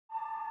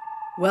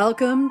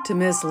Welcome to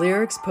Miss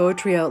Lyric's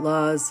Poetry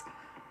Outlaws,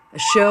 a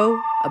show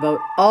about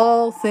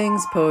all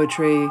things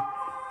poetry.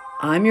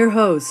 I'm your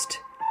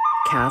host,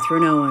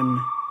 Catherine Owen.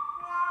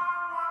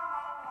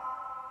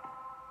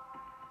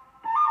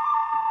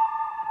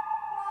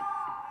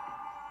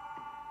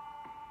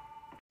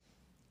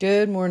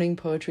 Good morning,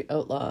 Poetry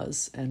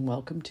Outlaws, and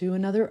welcome to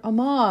another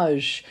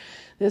homage.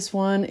 This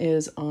one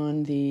is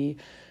on the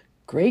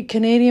great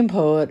Canadian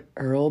poet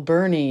Earle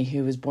Birney,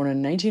 who was born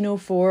in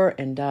 1904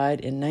 and died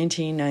in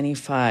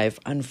 1995.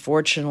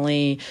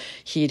 Unfortunately,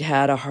 he'd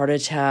had a heart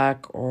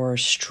attack or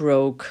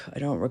stroke. I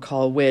don't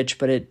recall which,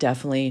 but it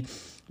definitely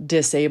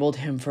disabled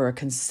him for a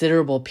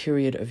considerable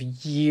period of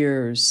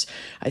years.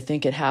 I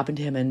think it happened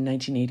to him in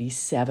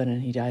 1987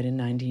 and he died in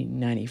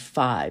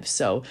 1995.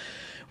 So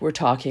we're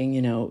talking,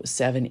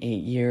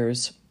 7-8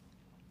 years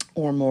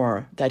or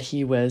more that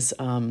he was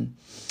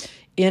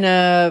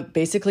in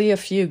basically a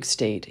fugue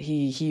state.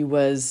 He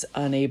was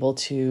unable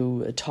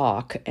to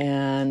talk,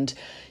 and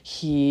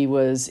he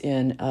was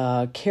in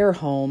a care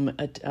home.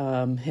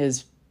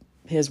 His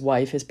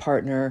wife, his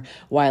partner,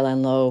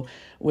 Wylan Lowe,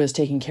 was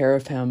taking care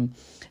of him.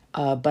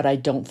 But I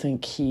don't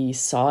think he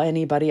saw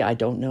anybody. I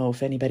don't know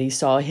if anybody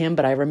saw him,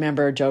 but I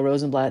remember Joe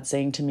Rosenblatt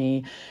saying to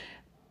me,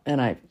 and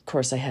of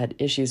course I had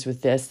issues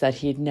with this, that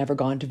he'd never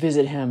gone to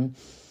visit him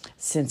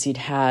since he'd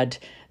had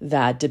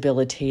that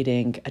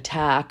debilitating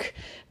attack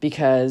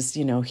because,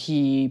 he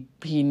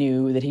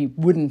knew that he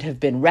wouldn't have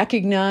been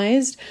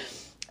recognized,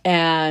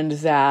 and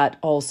that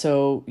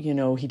also,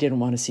 he didn't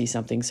want to see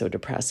something so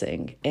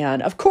depressing.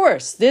 And of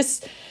course,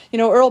 this,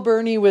 Earle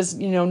Birney was,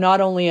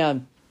 not only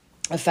a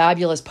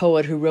fabulous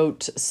poet who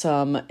wrote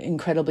some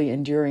incredibly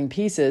enduring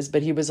pieces,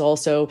 but he was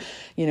also,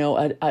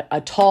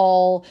 a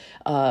tall,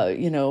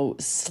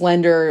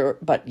 slender,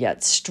 but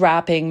yet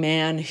strapping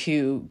man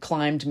who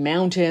climbed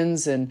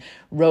mountains and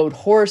rode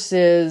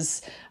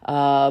horses.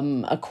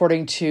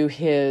 According to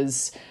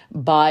his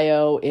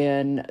bio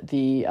in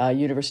the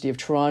University of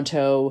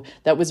Toronto,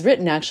 that was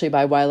written actually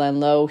by Wylan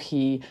Lowe,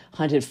 he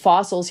hunted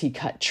fossils, he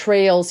cut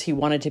trails, he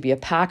wanted to be a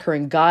packer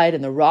and guide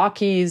in the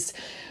Rockies.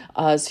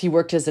 So he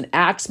worked as an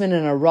axeman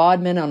and a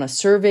rodman on a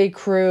survey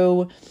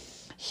crew.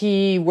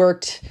 He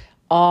worked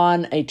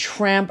on a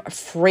tramp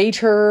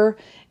freighter,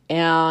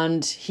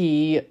 and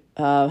he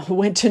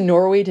went to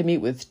Norway to meet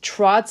with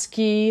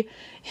Trotsky.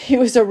 He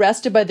was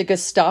arrested by the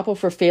Gestapo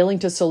for failing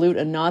to salute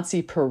a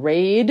Nazi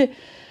parade.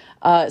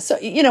 Those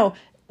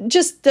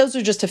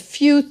are just a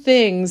few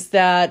things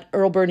that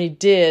Earle Birney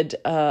did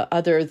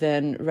other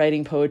than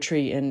writing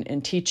poetry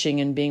and teaching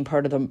and being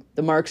part of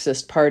the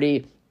Marxist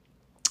Party.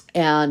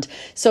 And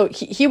so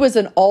he was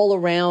an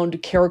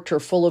all-around character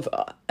full of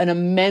an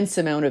immense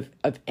amount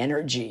of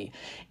energy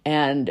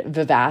and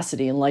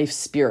vivacity and life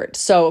spirit.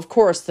 So, of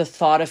course, the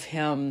thought of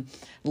him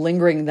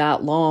lingering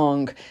that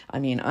long,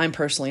 I'm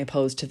personally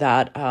opposed to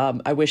that.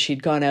 I wish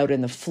he'd gone out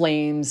in the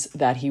flames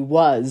that he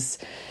was.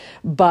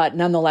 But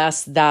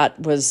nonetheless, that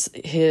was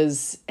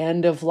his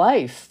end of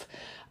life.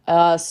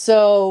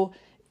 So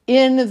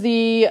in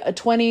the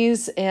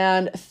 20s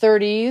and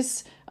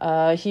 30s,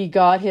 he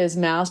got his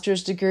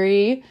master's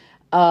degree.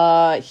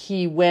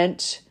 He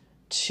went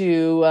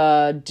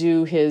to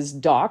do his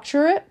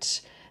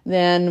doctorate.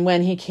 Then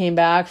when he came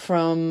back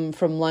from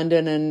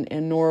London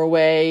and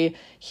Norway,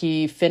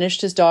 he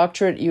finished his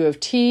doctorate at U of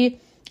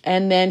T.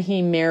 And then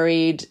he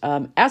married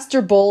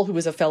Esther Bull, who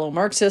was a fellow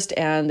Marxist,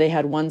 and they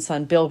had one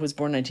son, Bill, who was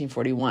born in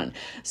 1941.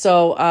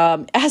 So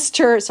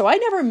I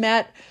never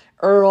met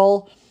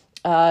Earle.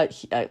 I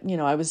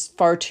was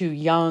far too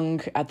young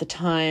at the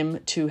time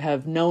to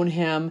have known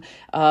him.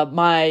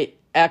 My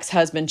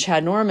ex-husband,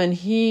 Chad Norman,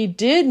 he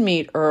did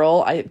meet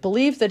Earle. I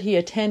believe that he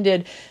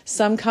attended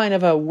some kind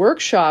of a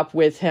workshop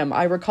with him.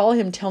 I recall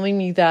him telling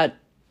me that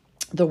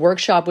the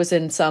workshop was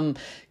in some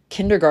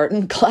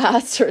kindergarten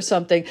class or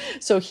something.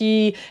 So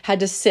he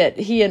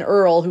and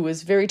Earle, who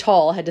was very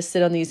tall, had to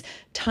sit on these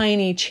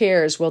tiny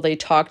chairs while they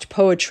talked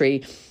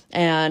poetry.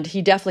 And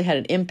he definitely had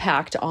an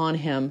impact on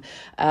him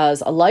as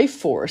a life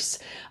force.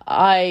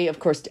 I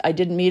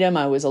didn't meet him.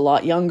 I was a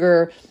lot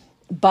younger,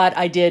 but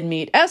I did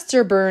meet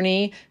Esther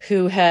Birney,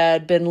 who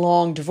had been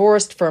long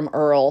divorced from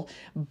Earle,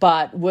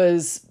 but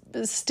was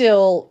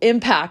still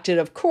impacted,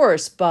 of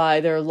course, by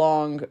their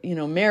long,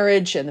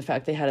 marriage and the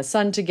fact they had a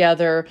son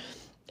together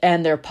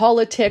and their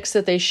politics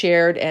that they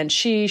shared. And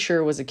she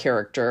sure was a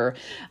character.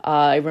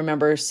 I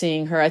remember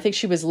seeing her. I think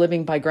she was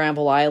living by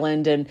Granville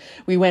Island, and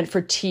we went for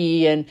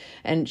tea,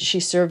 and she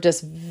served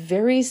us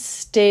very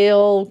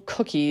stale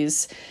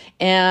cookies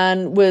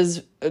and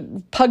was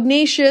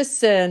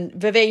pugnacious and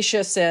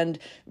vivacious and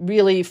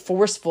really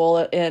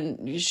forceful.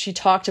 And she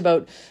talked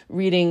about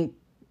reading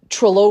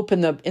Trollope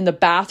in the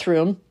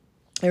bathroom.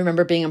 I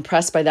remember being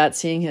impressed by that,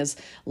 seeing his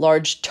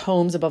large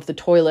tomes above the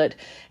toilet.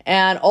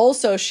 And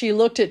also she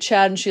looked at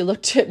Chad and she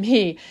looked at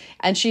me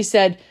and she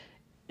said,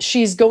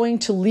 she's going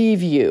to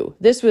leave you.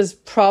 This was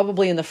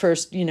probably in the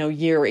first,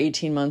 year or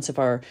 18 months of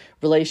our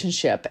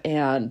relationship.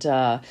 And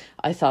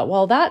I thought,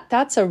 well,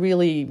 that's a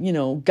really,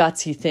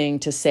 gutsy thing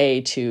to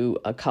say to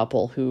a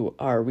couple who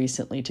are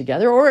recently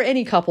together, or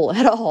any couple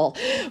at all.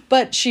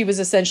 But she was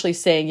essentially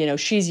saying,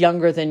 she's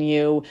younger than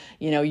you,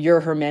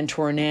 you're her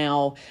mentor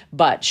now,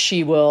 but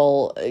she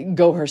will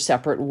go her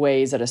separate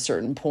ways at a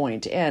certain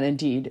point. And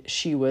indeed,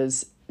 she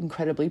was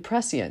incredibly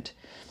prescient.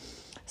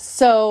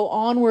 So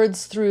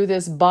onwards through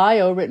this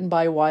bio written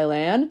by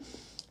Weiland.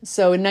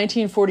 So in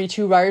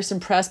 1942, Ryerson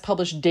Press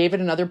published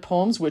David and Other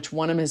Poems, which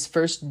won him his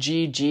first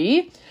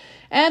GG.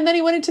 And then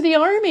he went into the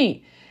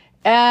army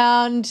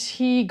and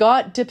he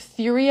got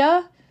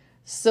diphtheria.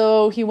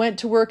 So he went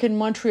to work in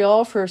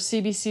Montreal for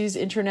CBC's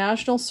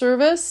international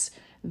service.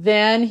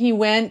 Then he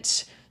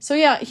went,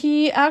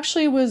 he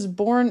actually was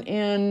born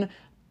in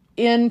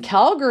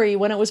Calgary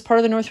when it was part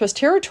of the Northwest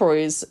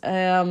Territories,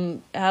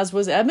 as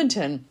was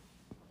Edmonton.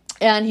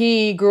 And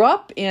he grew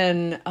up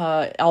in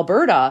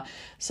Alberta.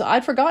 So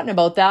I'd forgotten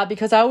about that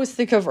because I always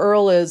think of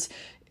Earle as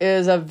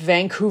a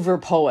Vancouver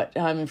poet,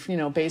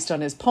 based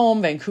on his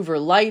poem, Vancouver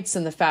Lights,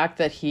 and the fact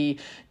that he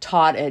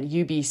taught at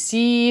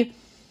UBC.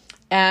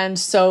 And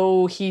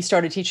so he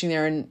started teaching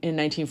there in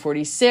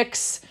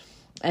 1946.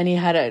 And he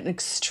had an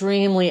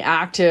extremely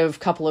active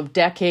couple of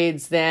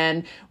decades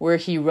then where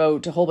he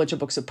wrote a whole bunch of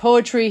books of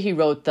poetry. He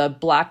wrote the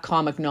black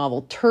comic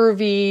novel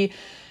Turvey.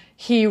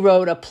 He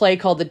wrote a play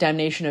called The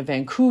Damnation of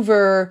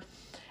Vancouver.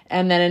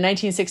 And then in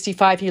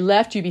 1965, he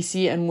left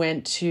UBC and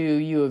went to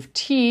U of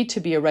T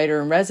to be a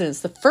writer in residence,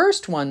 the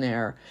first one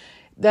there.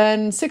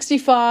 Then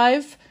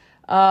 65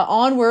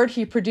 onward,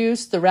 he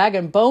produced The Rag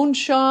and Bone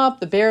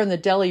Shop, The Bear in the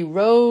Delhi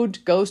Road,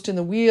 Ghost in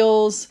the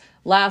Wheels,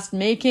 Last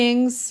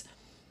Makings.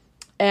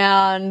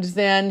 And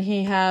then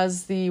he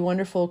has the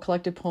wonderful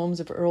collected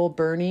poems of Earle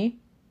Birney.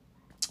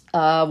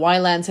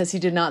 Weiland says he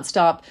did not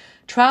stop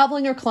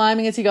traveling or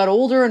climbing as he got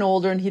older and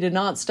older, and he did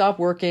not stop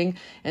working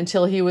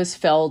until he was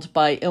felled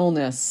by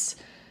illness.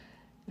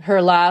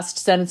 Her last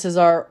sentences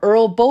are,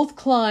 Earle both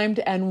climbed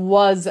and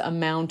was a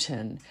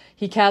mountain.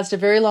 He cast a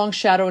very long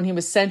shadow and he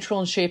was central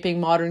in shaping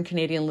modern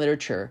Canadian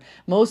literature.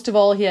 Most of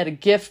all, he had a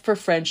gift for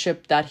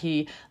friendship that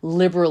he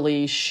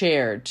liberally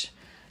shared.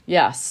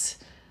 Yes.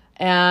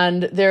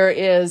 And there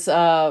is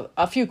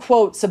a few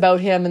quotes about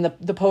him in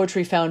the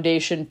Poetry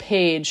Foundation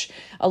page.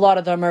 A lot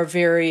of them are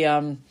very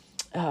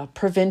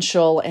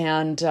provincial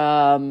and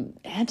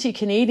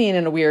anti-Canadian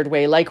in a weird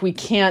way. Like, we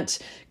can't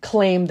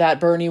claim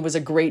that Birney was a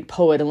great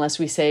poet unless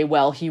we say,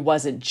 well, he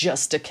wasn't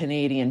just a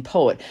Canadian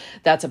poet.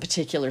 That's a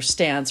particular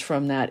stance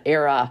from that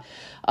era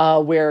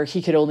where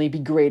he could only be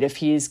great if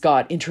he's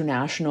got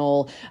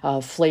international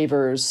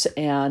flavors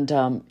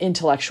and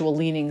intellectual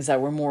leanings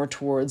that were more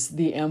towards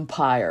the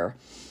empire.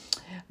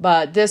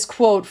 But this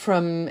quote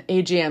from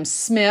A.J.M.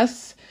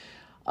 Smith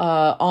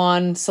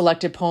on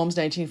Selected Poems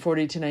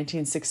 1940 to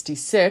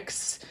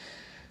 1966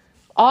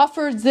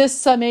 offered this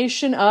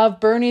summation of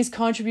Birney's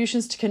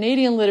contributions to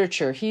Canadian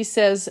literature. He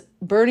says,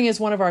 Birney is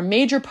one of our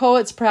major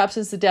poets, perhaps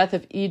since the death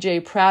of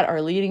E.J. Pratt,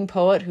 our leading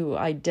poet, who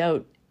I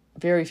doubt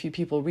very few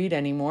people read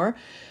anymore.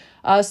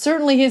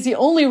 Certainly, he is the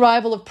only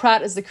rival of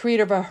Pratt as the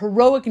creator of a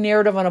heroic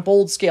narrative on a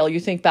bold scale. You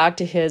think back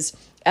to his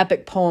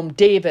epic poem,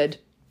 David,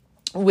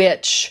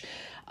 which...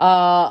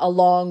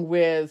 along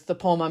with the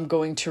poem I'm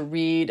going to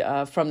read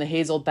from the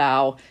Hazel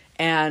Bough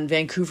and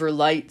Vancouver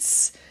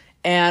Lights,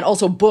 and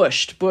also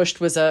Bushed. Bushed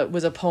was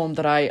a poem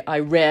that I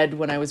read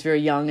when I was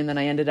very young, and then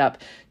I ended up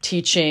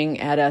teaching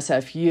at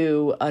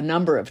SFU a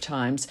number of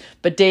times.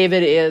 But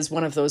David is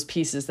one of those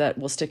pieces that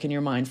will stick in your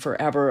mind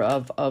forever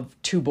of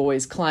two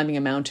boys climbing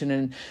a mountain,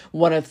 and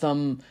one of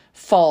them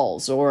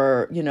falls,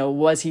 or,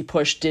 was he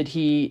pushed? Did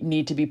he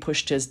need to be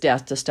pushed to his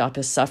death to stop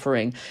his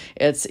suffering?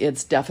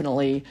 It's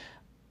definitely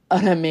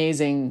an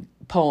amazing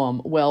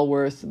poem, well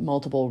worth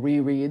multiple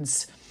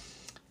rereads.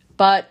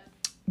 But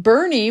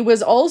Birney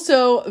was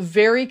also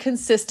very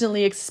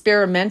consistently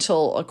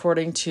experimental,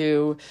 according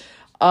to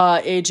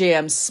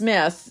A.J.M.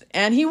 Smith,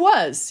 and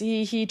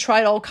he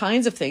tried all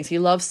kinds of things. He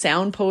loved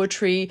sound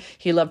poetry.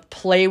 He loved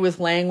play with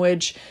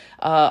language.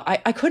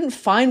 I couldn't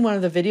find one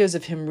of the videos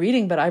of him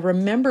reading, but I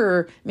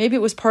remember maybe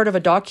it was part of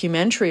a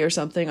documentary or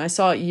something. I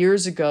saw it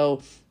years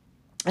ago.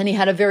 And he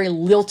had a very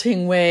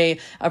lilting way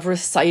of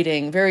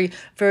reciting, very,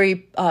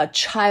 very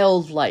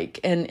childlike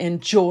and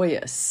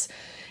joyous.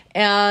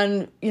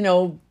 And,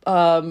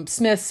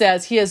 Smith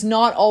says he has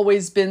not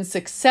always been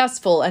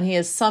successful, and he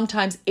has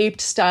sometimes aped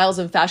styles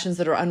and fashions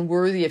that are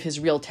unworthy of his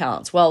real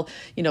talents. Well,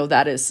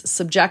 that is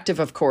subjective,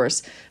 of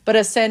course, but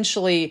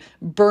essentially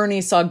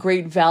Birney saw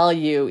great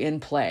value in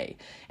play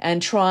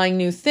and trying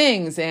new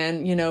things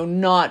and,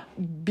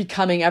 not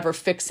becoming ever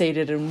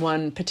fixated in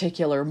one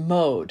particular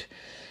mode.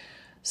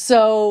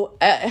 So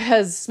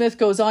as Smith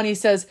goes on, he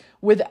says,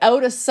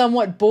 without a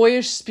somewhat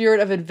boyish spirit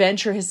of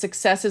adventure, his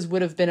successes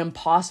would have been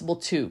impossible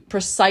too.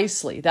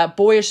 Precisely. That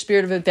boyish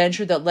spirit of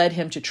adventure that led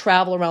him to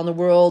travel around the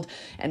world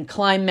and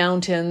climb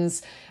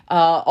mountains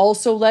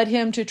also led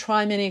him to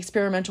try many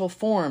experimental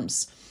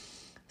forms.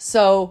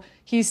 So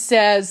he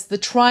says the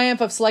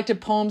triumph of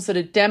selected poems that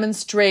it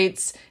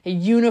demonstrates a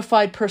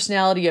unified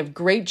personality of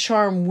great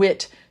charm,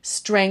 wit,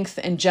 strength,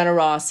 and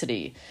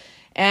generosity.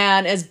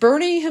 And as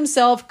Birney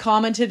himself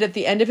commented at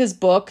the end of his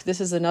book,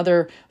 this is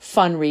another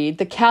fun read,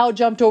 The Cow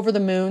Jumped Over the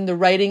Moon, The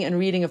Writing and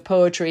Reading of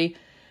Poetry.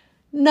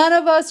 None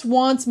of us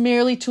wants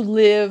merely to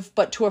live,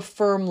 but to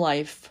affirm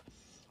life.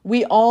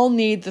 We all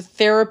need the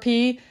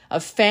therapy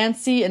of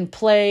fancy and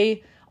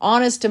play,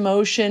 honest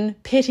emotion,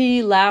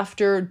 pity,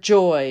 laughter,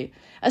 joy,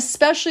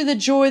 especially the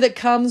joy that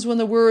comes when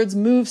the words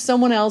move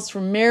someone else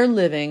from mere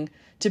living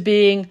to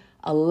being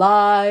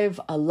alive,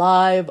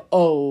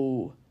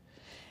 oh.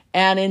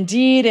 And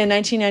indeed, in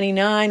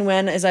 1999,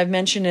 when, as I've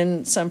mentioned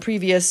in some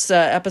previous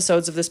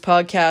episodes of this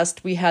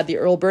podcast, we had the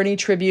Earle Birney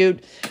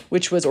tribute,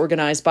 which was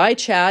organized by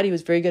Chad. He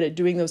was very good at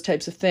doing those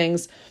types of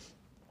things.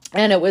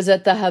 And it was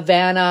at the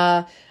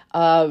Havana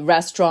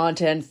restaurant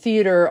and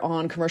theater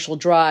on Commercial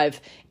Drive.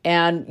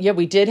 And yeah,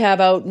 we did have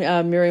out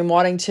Miriam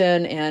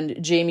Waddington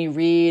and Jamie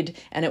Reed.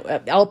 And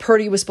Al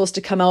Purdy was supposed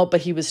to come out,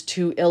 but he was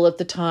too ill at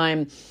the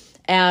time.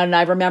 And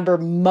I remember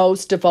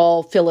most of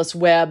all Phyllis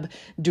Webb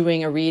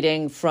doing a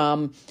reading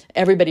from,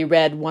 everybody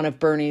read one of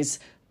Birney's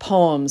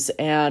poems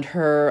and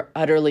her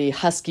utterly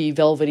husky,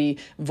 velvety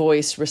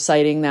voice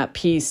reciting that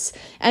piece.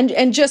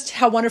 And just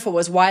how wonderful it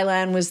was.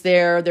 Wylan was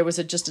there. There was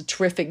just a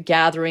terrific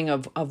gathering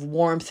of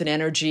warmth and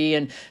energy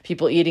and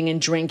people eating and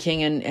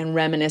drinking and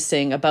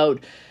reminiscing about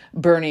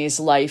Birney's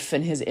life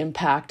and his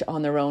impact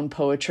on their own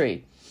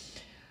poetry.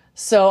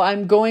 So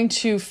I'm going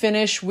to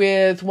finish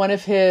with one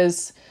of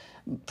his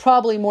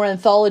probably more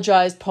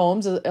anthologized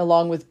poems,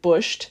 along with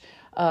Bushed,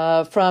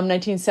 from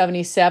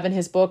 1977,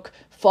 his book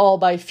Fall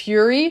by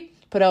Fury,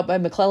 put out by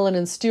McClellan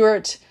and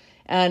Stewart.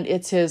 And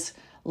it's his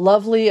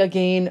lovely,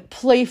 again,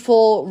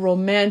 playful,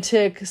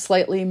 romantic,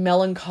 slightly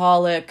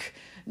melancholic,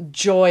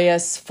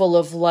 joyous, full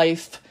of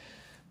life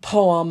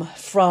poem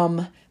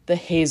from The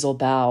Hazel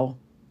Bough.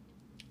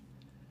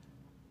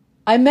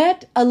 I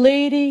met a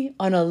lady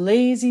on a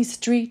lazy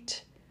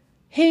street,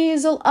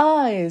 hazel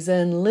eyes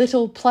and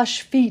little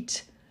plush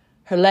feet.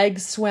 Her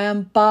legs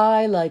swam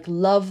by like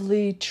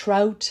lovely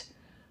trout.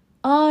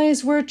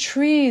 Eyes were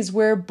trees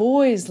where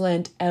boys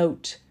leant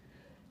out.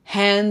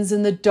 Hands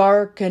in the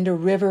dark and a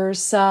river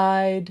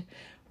side.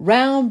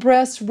 Round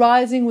breasts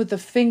rising with the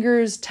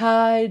fingers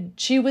tied.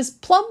 She was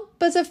plump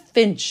as a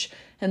finch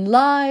and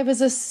live as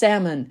a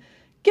salmon.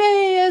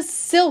 Gay as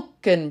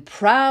silk and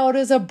proud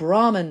as a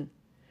Brahmin.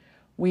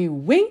 We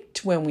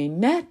winked when we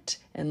met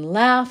and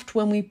laughed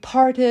when we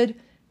parted.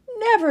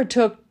 Never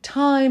took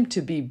time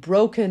to be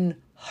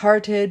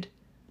broken-hearted.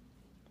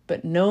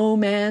 But no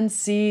man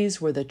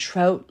sees where the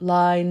trout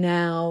lie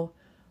now,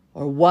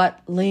 or what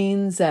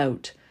leans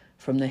out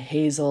from the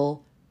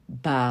hazel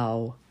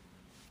bough.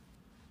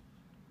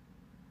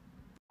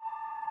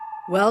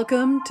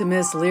 Welcome to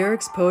Miss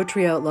Lyric's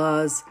Poetry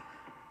Outlaws,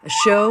 a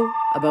show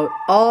about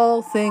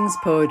all things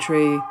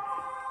poetry.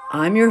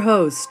 I'm your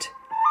host,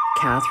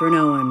 Catherine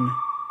Owen.